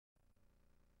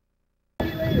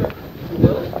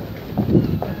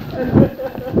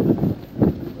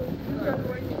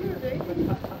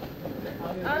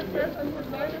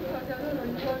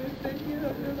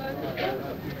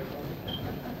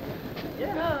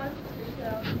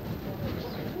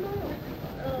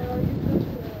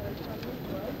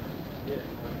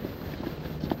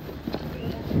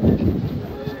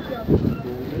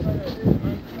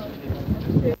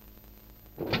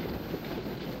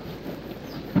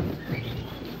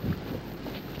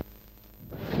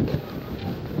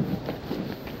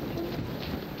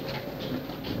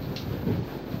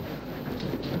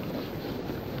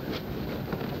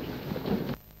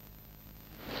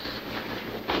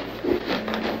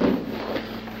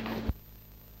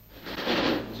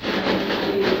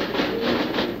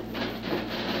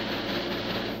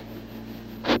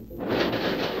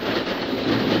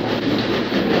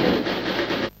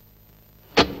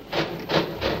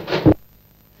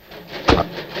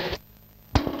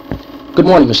Good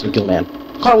morning, Mr. Gilman.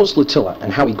 Carlos Latilla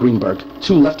and Howie Greenberg,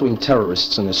 two left-wing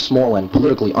terrorists in the small and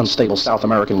politically unstable South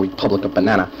American Republic of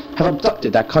Banana, have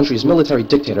abducted that country's military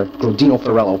dictator, Grodino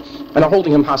Ferrello, and are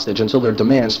holding him hostage until their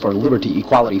demands for liberty,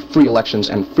 equality, free elections,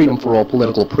 and freedom for all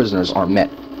political prisoners are met.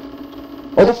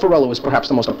 Although Ferrello is perhaps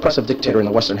the most oppressive dictator in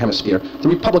the Western Hemisphere, the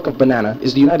Republic of Banana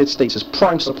is the United States'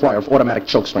 prime supplier of automatic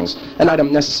choke springs, an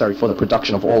item necessary for the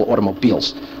production of all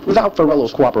automobiles. Without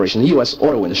Ferrello's cooperation, the U.S.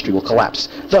 auto industry will collapse,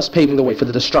 thus paving the way for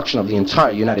the destruction of the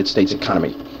entire United States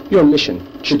economy. Your mission,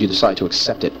 should you decide to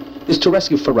accept it, is to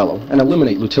rescue Ferrello and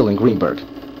eliminate Latilla and Greenberg.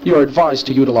 You are advised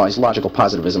to utilize logical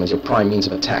positivism as your prime means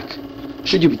of attack.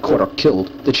 Should you be caught or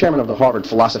killed, the chairman of the Harvard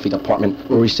Philosophy Department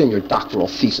will rescind your doctoral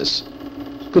thesis.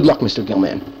 Good luck, Mr.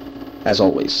 Gilman, as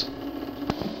always.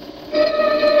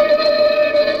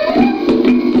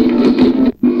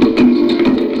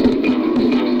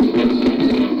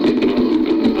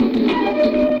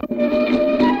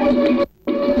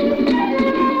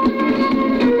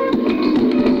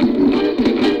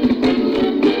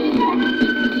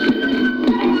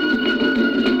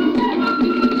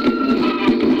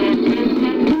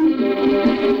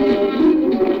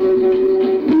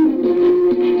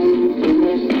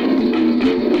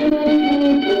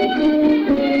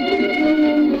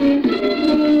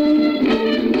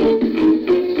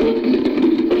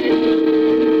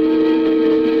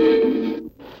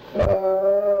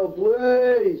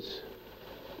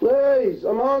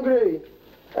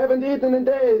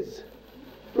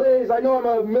 I know I'm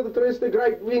a militaristic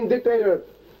right-wing dictator,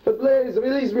 but please,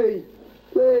 release me.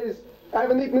 Please, I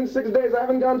haven't eaten in 6 days. I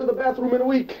haven't gone to the bathroom in a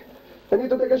week. I need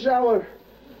to take a shower.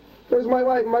 Where's my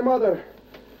wife and my mother?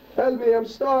 Help me, I'm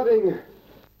starving.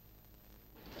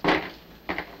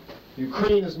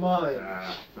 Ukraine is mine.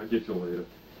 I'll get you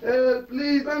later.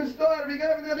 Please, I'm starving. I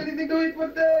haven't had anything to eat for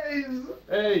days.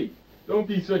 Hey, don't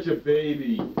be such a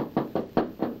baby.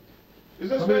 Is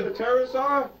this where the terrorists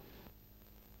are?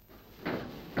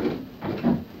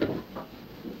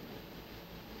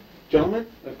 Gentlemen,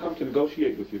 I've come to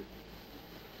negotiate with you.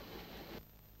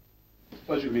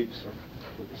 Pleasure to meet you, sir.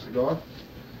 A cigar?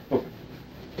 Oh,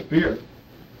 beer.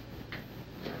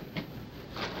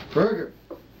 Burger.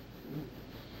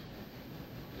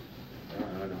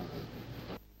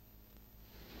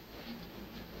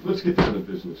 Let's get down to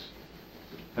business.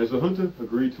 Has the junta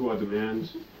agreed to our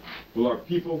demands? Will our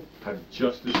people have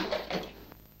justice?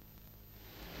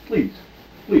 Please.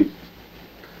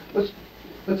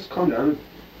 Let's calm down and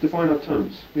define our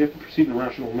terms. We have to proceed in a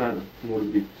rational manner in order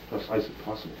to be precise as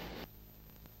possible.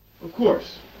 Of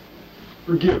course.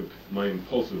 Forgive my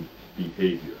impulsive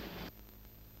behavior.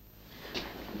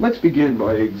 Let's begin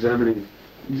by examining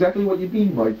exactly what you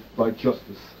mean by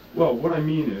justice. Well, what I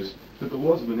mean is that the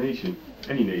laws of a nation,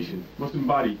 any nation, must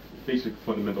embody basic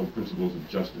fundamental principles of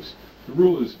justice. The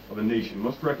rulers of a nation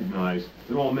must recognize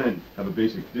that all men have a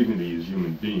basic dignity as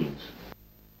human beings.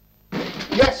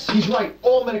 Yes, he's right.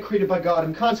 All men are created by God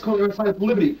and consequently are entitled to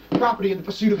liberty, property, and the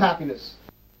pursuit of happiness.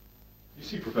 You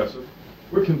see, Professor,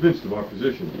 we're convinced of our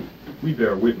position. We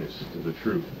bear witness to the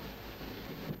truth.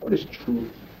 What is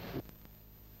truth?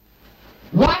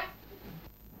 What?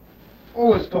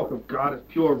 All this talk of God is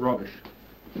pure rubbish.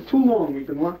 For too long we've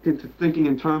been locked into thinking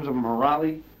in terms of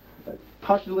morality that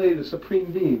postulated a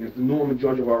supreme being as the norm and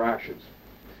judge of our actions.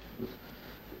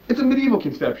 It's a medieval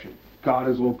conception. God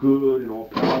is all good and all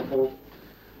powerful.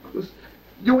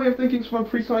 Your way of thinking is from a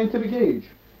pre-scientific age.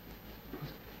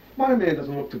 Modern man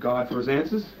doesn't look to God for his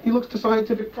answers. He looks to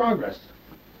scientific progress.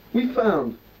 We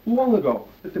found long ago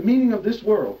that the meaning of this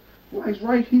world lies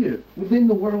right here within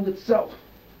the world itself.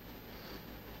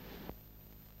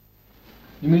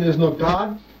 You mean there's no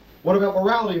God? What about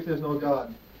morality if there's no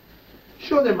God?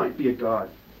 Sure, there might be a God,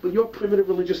 but your primitive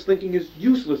religious thinking is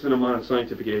useless in a modern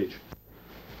scientific age.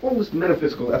 All this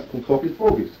metaphysical ethical talk is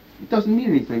bogus. It doesn't mean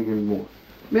anything anymore.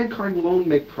 Mankind will only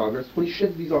make progress when he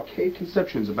sheds these archaic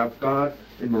conceptions about God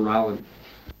and morality.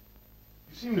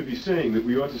 You seem to be saying that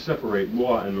we ought to separate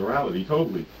law and morality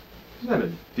totally. Isn't that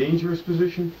a dangerous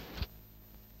position?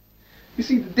 You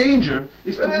see, the danger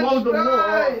is to load the law.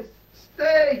 Fries!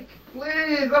 Steak!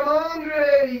 Please, I'm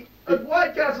hungry! A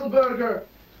White Castle burger!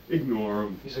 Ignore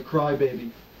him. He's a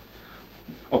crybaby.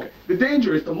 Okay, the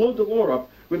danger is to load the law up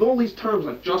with all these terms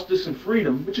like justice and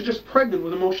freedom, which are just pregnant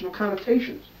with emotional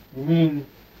connotations. You mean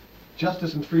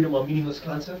justice and freedom are meaningless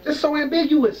concepts? They're so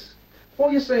ambiguous.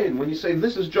 All you're saying when you say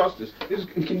this is justice is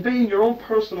conveying your own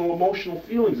personal emotional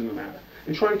feelings in the matter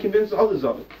and trying to convince others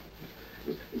of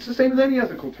it. It's the same as any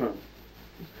ethical term.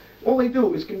 All they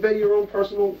do is convey your own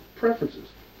personal preferences.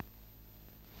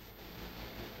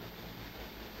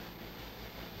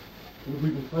 What have we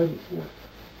been fighting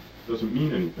for? Doesn't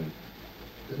mean anything.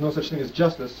 There's no such thing as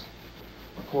justice.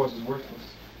 Our cause is worthless.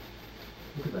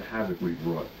 Look at the havoc we've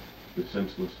wrought. The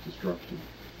senseless destruction.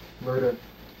 Murder,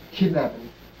 kidnapping,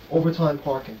 overtime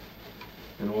parking.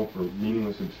 And all for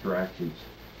meaningless abstractions.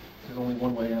 There's only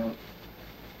one way out.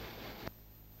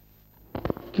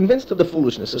 Convinced of the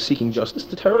foolishness of seeking justice,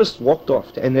 the terrorists walked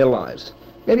off to end their lives.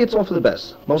 Maybe it's all for the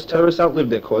best. Most terrorists outlive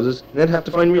their causes and then have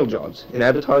to find real jobs, in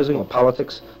advertising or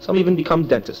politics. Some even become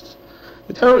dentists.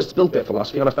 The terrorists built their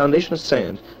philosophy on a foundation of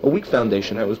sand, a weak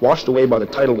foundation that was washed away by the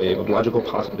tidal wave of logical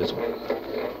positivism.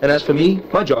 And as for me,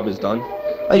 my job is done.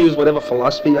 I use whatever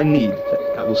philosophy I need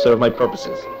that will serve my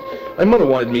purposes. My mother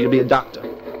wanted me to be a doctor,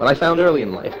 but I found early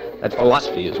in life that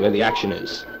philosophy is where the action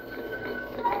is.